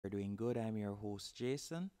You're doing good. I'm your host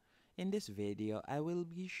Jason. In this video, I will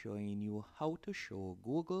be showing you how to show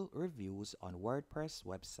Google reviews on WordPress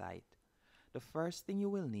website. The first thing you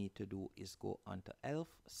will need to do is go onto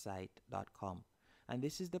elfsite.com, and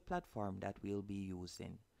this is the platform that we'll be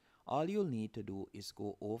using. All you'll need to do is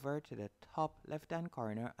go over to the top left hand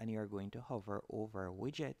corner and you're going to hover over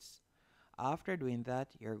widgets. After doing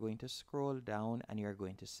that, you're going to scroll down and you're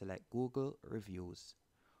going to select Google reviews.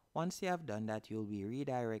 Once you have done that, you'll be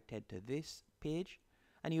redirected to this page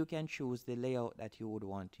and you can choose the layout that you would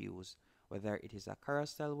want to use, whether it is a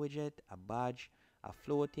carousel widget, a badge, a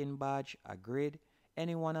floating badge, a grid.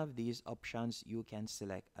 Any one of these options you can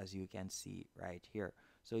select, as you can see right here.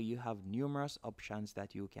 So you have numerous options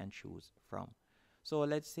that you can choose from. So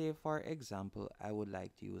let's say, for example, I would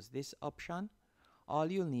like to use this option.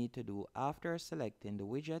 All you'll need to do after selecting the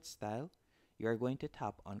widget style, you're going to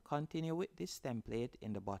tap on continue with this template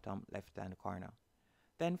in the bottom left hand corner.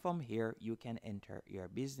 Then from here you can enter your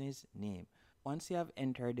business name. Once you have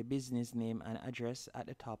entered the business name and address at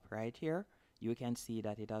the top right here, you can see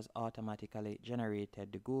that it has automatically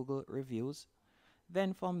generated the Google reviews.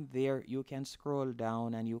 Then from there you can scroll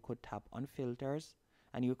down and you could tap on filters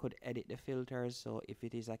and you could edit the filters. So if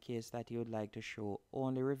it is a case that you would like to show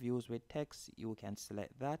only reviews with text, you can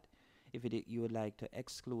select that. If you would like to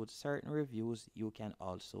exclude certain reviews, you can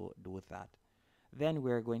also do that. Then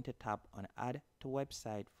we're going to tap on add to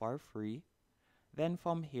website for free. Then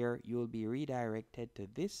from here you'll be redirected to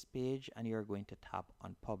this page and you're going to tap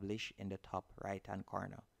on publish in the top right hand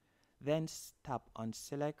corner. Then tap on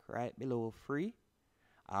select right below free.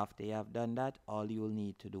 After you have done that, all you'll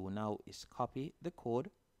need to do now is copy the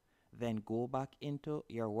code, then go back into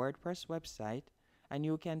your WordPress website and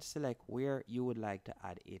you can select where you would like to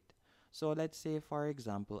add it. So let's say, for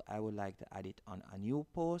example, I would like to add it on a new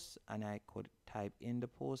post and I could type in the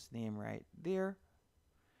post name right there.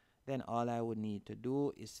 Then all I would need to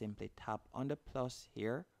do is simply tap on the plus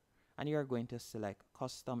here and you're going to select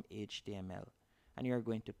custom HTML and you're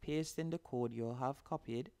going to paste in the code you have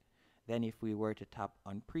copied. Then if we were to tap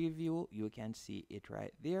on preview, you can see it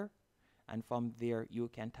right there. And from there you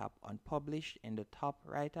can tap on publish in the top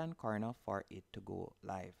right hand corner for it to go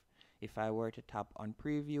live. If I were to tap on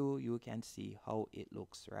preview, you can see how it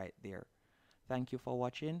looks right there. Thank you for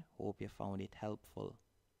watching. Hope you found it helpful.